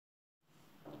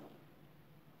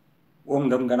ஓம்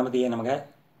come கணபதியே நமக.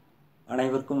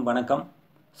 அனைவருக்கும் வணக்கம்.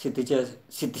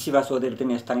 சித்தி சிவா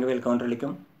சோதரத்தின் தங்கவேல்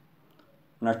கவுண்டரளிக்கும்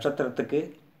நட்சத்திரத்துக்கு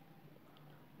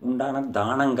உண்டான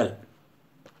தானங்கள்.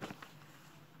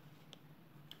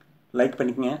 லைக்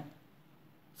பண்ணிக்கங்க,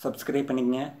 சப்ஸ்கிரைப்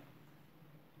பண்ணிக்கங்க,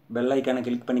 பெல் ஐக்கானை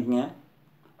கிளிக் பண்ணிக்கங்க.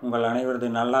 உங்கள்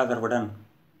அனைவரது நல்லாதரவுடன்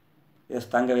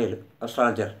தங்கவேல்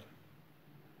அஸ்ட்ராலஜர்.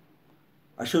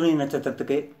 அஸ்வினி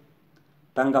நட்சத்திரத்துக்கு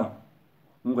தங்கம்.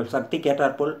 உங்கள் சக்தி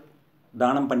கேட்டாற்போல்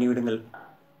தானம் பண்ணிவிடுங்கள்.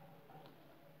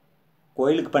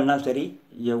 கோயிலுக்கு பண்ணால் சரி,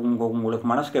 உங்களுக்கு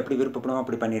மனசுக்கு எப்படி விருப்பப்படுமோ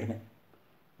அப்படி பண்ணிடுங்க.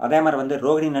 அதே மாதிரி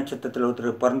ரோகிணி நட்சத்திரத்தில்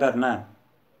ஒருத்தர் பிறந்தாருன்னா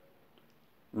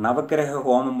நவக்கிரக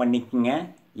ஹோமம் பண்ணிக்கங்க,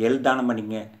 எள் தானம்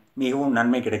பண்ணிக்கங்க, மிகவும்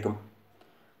நன்மை கிடைக்கும்.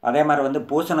 அதே மாதிரி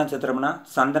பூச நட்சத்திரம்னா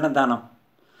சந்தன தானம்.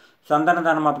 சந்தன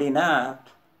தானம் அப்படின்னா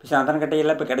சந்தன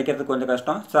கட்டையெல்லாம் இப்போ கிடைக்கிறதுக்கு கொஞ்சம்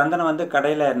கஷ்டம். சந்தனம்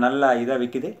கடையில் நல்லா இதாக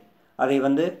விற்குது. அதை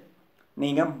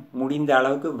நீங்கள் முடிந்த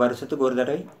அளவுக்கு வருஷத்துக்கு ஒரு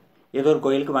தடவை ஏதோ ஒரு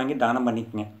கோயிலுக்கு வாங்கி தானம்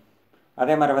பண்ணிக்கங்க.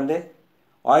 அதே மாதிரி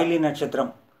ஆயிலி நட்சத்திரம்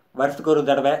வருஷத்துக்கு ஒரு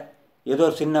தடவை ஏதோ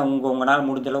ஒரு சின்ன உங்களால்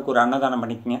முடிஞ்ச அளவுக்கு ஒரு அன்னதானம்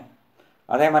பண்ணிக்கங்க.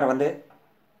 அதே மாதிரி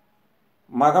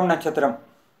மகம் நட்சத்திரம்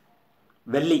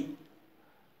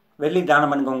வெள்ளி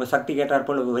தானம் பண்ணுங்க. உங்கள் சக்தி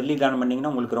கேட்டாற்போல் வெள்ளி தானம்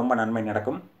பண்ணிங்கன்னா உங்களுக்கு ரொம்ப நன்மை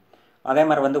நடக்கும். அதே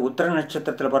மாதிரி உத்திர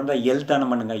நட்சத்திரத்தில் பிறந்த எள்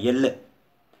தானம் பண்ணுங்க, எள்.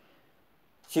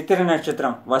 சித்திரை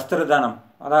நட்சத்திரம் வஸ்திர தானம்,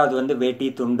 அதாவது வேட்டி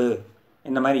துண்டு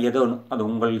இந்த மாதிரி ஏதோ ஒன்று, அது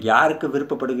உங்களுக்கு யாருக்கு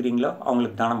விருப்பப்படுகிறீங்களோ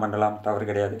அவங்களுக்கு தானம் பண்ணலாம், தவறு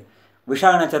கிடையாது.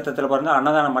 விஷாக நட்சத்திரத்தில் பிறந்தால்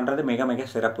அன்னதானம் பண்ணுறது மிக மிக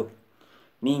சிறப்பு.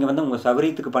 நீங்கள் உங்கள்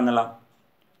சௌகரியத்துக்கு பண்ணலாம்.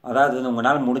 அதாவது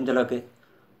உங்களால் முடிஞ்ச அளவுக்கு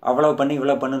அவ்வளோ பண்ணி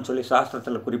இவ்வளோ பண்ணுன்னு சொல்லி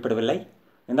சாஸ்திரத்தில் குறிப்பிடவில்லை.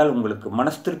 என்றால் உங்களுக்கு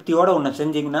மனசு திருப்தியோடு ஒன்று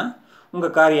செஞ்சிங்கன்னா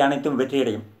உங்கள் காரியம் அனைத்தும்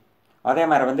வெற்றியடையும். அதே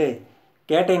மாதிரி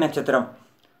கேட்டை நட்சத்திரம்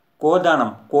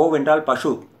கோதானம். கோவென்றால்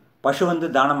பசு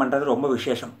தானம் பண்ணுறது ரொம்ப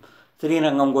விசேஷம்.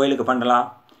 ஸ்ரீரங்கம் கோயிலுக்கு பண்ணலாம்,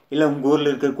 இல்லை உங்கள் ஊரில்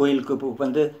இருக்கிற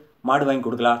கோயிலுக்கு மாடு வாங்கி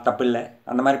கொடுக்கலாம், தப்பில்லை.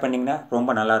 அந்த மாதிரி பண்ணிங்கன்னா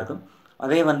ரொம்ப நல்லாயிருக்கும்.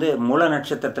 அதே மூல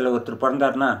நட்சத்திரத்தில் ஒருத்தர்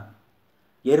பிறந்தாருன்னா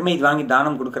எருமை வாங்கி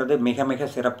தானம் கொடுக்கறது மிக மிக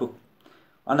சிறப்பு.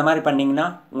 அந்த மாதிரி பண்ணிங்கன்னா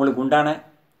உங்களுக்கு உண்டான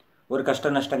ஒரு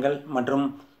கஷ்ட நஷ்டங்கள் மற்றும்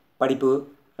படிப்பு,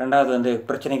 ரெண்டாவது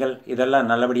பிரச்சனைகள் இதெல்லாம்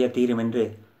நல்லபடியாக தீரும் என்று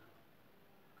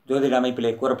ஜோதிட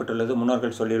அமைப்பிலே கூறப்பட்டுள்ளது,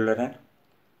 முன்னோர்கள் சொல்லியுள்ளனர்.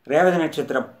 ரேவதி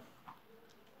நட்சத்திரம்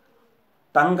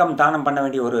தங்கம் தானம் பண்ண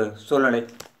வேண்டிய ஒரு சூழ்நிலை.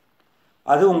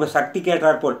 அது உங்கள் சக்தி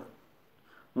கேட்டாற்போல்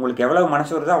உங்களுக்கு எவ்வளவு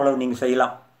மனசு வருதோ அவ்வளவு நீங்கள்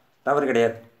செய்யலாம், தவறு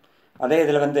கிடையாது. அதே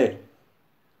இதில்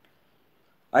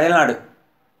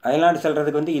அயல்நாடு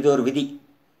செல்கிறதுக்கு இது ஒரு விதி.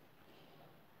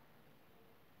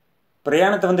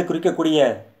 பிரயாணத்தை குறிக்கக்கூடிய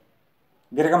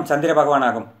கிரகம் சந்திர பகவான்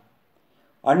ஆகும்.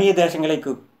 அந்நிய தேசங்களை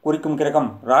குறிக்கும் கிரகம்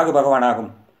ராகு பகவான்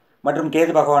ஆகும் மற்றும்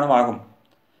கேது பகவானும் ஆகும்.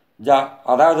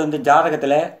 அதாவது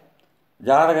ஜாதகத்தில்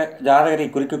ஜாதகரை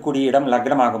குறிக்கக்கூடிய இடம்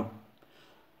லக்னமாகும்.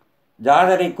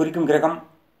 ஜாதகரை குறிக்கும் கிரகம்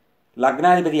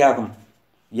லக்னாதிபதி ஆகும்.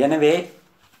 எனவே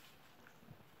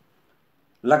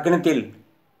லக்னத்தில்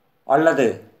அல்லது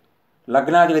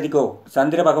லக்னாதிபதிக்கோ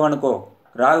சந்திர பகவானுக்கோ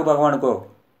ராகு பகவானுக்கோ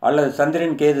அல்லது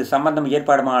சந்திரன் கேது சம்பந்தம்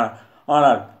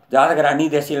ஏற்பாடுமானால் ஜாதகர்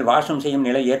அந்நிய தேசத்தில் வாசம் செய்யும்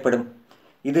நிலை ஏற்படும்.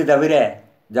 இது தவிர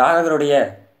ஜாதகருடைய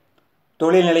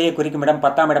தொழில் நிலையை குறிக்கும் இடம்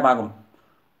 10ஆம் இடமாகும்.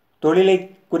 தொழிலை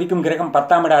குறிக்கும் கிரகம்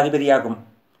 10ஆம் இட அதிபதியாகும்.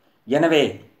 எனவே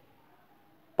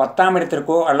 10ஆம்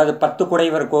இடத்திற்கோ அல்லது 10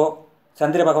 குடைவருக்கோ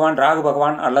சந்திர பகவான் ராகு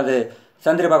பகவான் அல்லது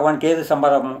சந்திர பகவான் கேது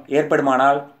சம்பந்தம்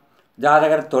ஏற்படுமானால்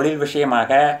ஜாதகர் தொழில்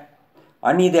விஷயமாக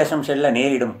அந்நிய தேசம் செல்ல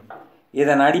நேரிடும்.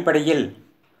 இதன் அடிப்படையில்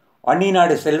அந்நிய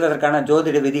நாடு செல்வதற்கான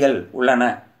ஜோதிட விதிகள் உள்ளன.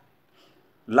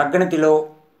 லக்னத்திலோ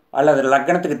அல்லது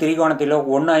லக்னத்துக்கு திரிகோணத்திலோ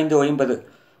 1, 5, 9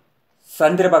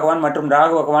 சந்திர பகவான் மற்றும்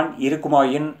ராகு பகவான்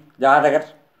இருக்குமாயின் ஜாதகர்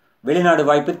வெளிநாடு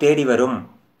வாய்ப்பு தேடி வரும்.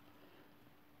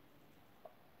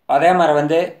 அதே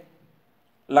மாதிரி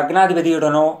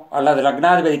லக்னாதிபதியுடனோ அல்லது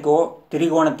லக்னாதிபதிக்கோ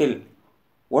திரிகோணத்தில்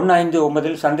 1, 5,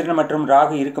 9 சந்திரன் மற்றும்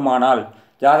ராகு இருக்குமானால்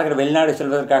ஜாதகர் வெளிநாடு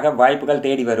செல்வதற்காக வாய்ப்புகள்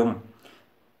தேடி வரும்.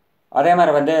 அதே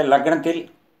மாதிரி லக்னத்தில்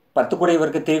 10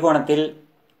 குடையவருக்கு திரிகோணத்தில்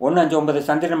 1, 5, 9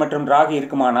 சந்திரன் மற்றும் ராகு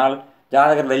இருக்குமானால்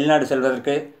ஜாதகர் வெளிநாடு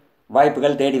செல்வதற்கு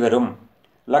வாய்ப்புகள் தேடி வரும்.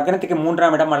 லக்னத்துக்கு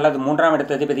 3ஆம் இடம் அல்லது 3ஆம்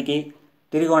இடத்து அதிபதிக்கு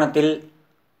திரிகோணத்தில்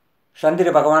சந்திர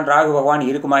பகவான் ராகு பகவான்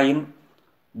இருக்குமாயின்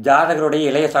ஜாதகருடைய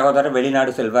இளைய சகோதரர்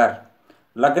வெளிநாடு செல்வார்.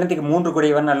 லக்னத்துக்கு 3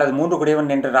 குடையவன் அல்லது 3 குடையவன்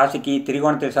என்ற ராசிக்கு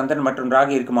திரிகோணத்தில் சந்திரன் மற்றும்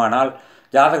ராகு இருக்குமானால்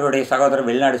ஜாதகருடைய சகோதரர்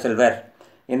வெளிநாடு செல்வர்.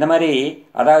 இந்த மாதிரி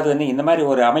அதாவது இந்த மாதிரி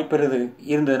ஒரு அமைப்பு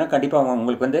இருந்ததுன்னா கண்டிப்பாக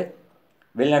உங்களுக்கு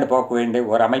வெளிநாடு போக வேண்டிய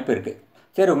ஒரு அமைப்பு இருக்குது.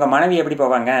 சரி, உங்கள் மனைவி எப்படி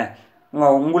போவாங்க?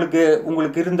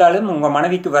 உங்களுக்கு இருந்தாலும் உங்கள்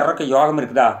மனைவிக்கு வர்றக்கு யோகம்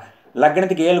இருக்குதா?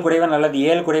 லக்னத்துக்கு 7 குடையவன் அல்லது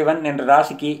 7 குடையவன் என்ற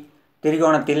ராசிக்கு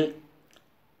திரிகோணத்தில்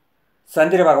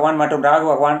சந்திர பகவான் மற்றும் ராகு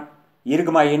பகவான்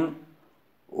இருக்குமாயின்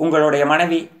உங்களுடைய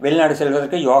மனைவி வெளிநாடு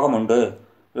செல்வதற்கு யோகம் உண்டு.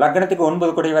 லக்னத்துக்கு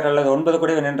 9 குடைவர் அல்லது 9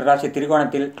 குடைவர் என்ற ராசி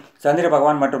திரிகோணத்தில் சந்திர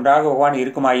பகவான் மற்றும் ராகு பகவான்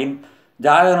இருக்குமாயின்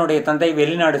ஜாதகனுடைய தந்தை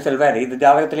வெளிநாடு செல்வர். இது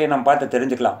ஜாதகத்திலே நாம் பார்த்து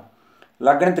தெரிஞ்சுக்கலாம்.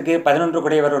 லக்னத்துக்கு 11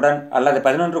 குடையவருடன் அல்லது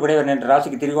 11 குடையவர் என்ற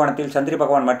ராசிக்கு திரிகோணத்தில் சந்திர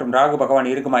பகவான் மற்றும் ராகு பகவான்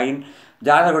இருக்குமாயின்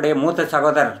ஜாதகருடைய மூத்த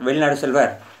சகோதரர் வெளிநாடு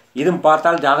செல்வர். இதுவும்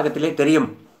பார்த்தால் ஜாதகத்திலே தெரியும்.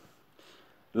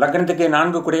 லக்னத்துக்கு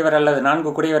 4 குடையவர் அல்லது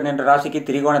 4 குடையவர் என்ற ராசிக்கு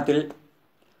திரிகோணத்தில்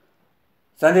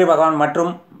சந்திர பகவான்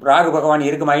மற்றும் ராகு பகவான்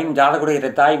இருக்குமாயின்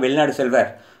ஜாதகருடைய தாய் வெளிநாடு செல்வர்.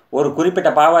 ஒரு குறிப்பிட்ட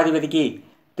பாவாதிபதிக்கு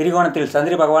திரிகோணத்தில்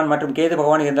சந்திர பகவான் மற்றும் கேது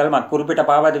பகவான் இருந்தாலும் அக்குறிப்பிட்ட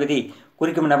பாவாதிபதி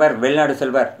குறிக்கும் நபர் வெளிநாடு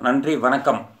செல்வர். நன்றி,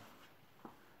 வணக்கம்.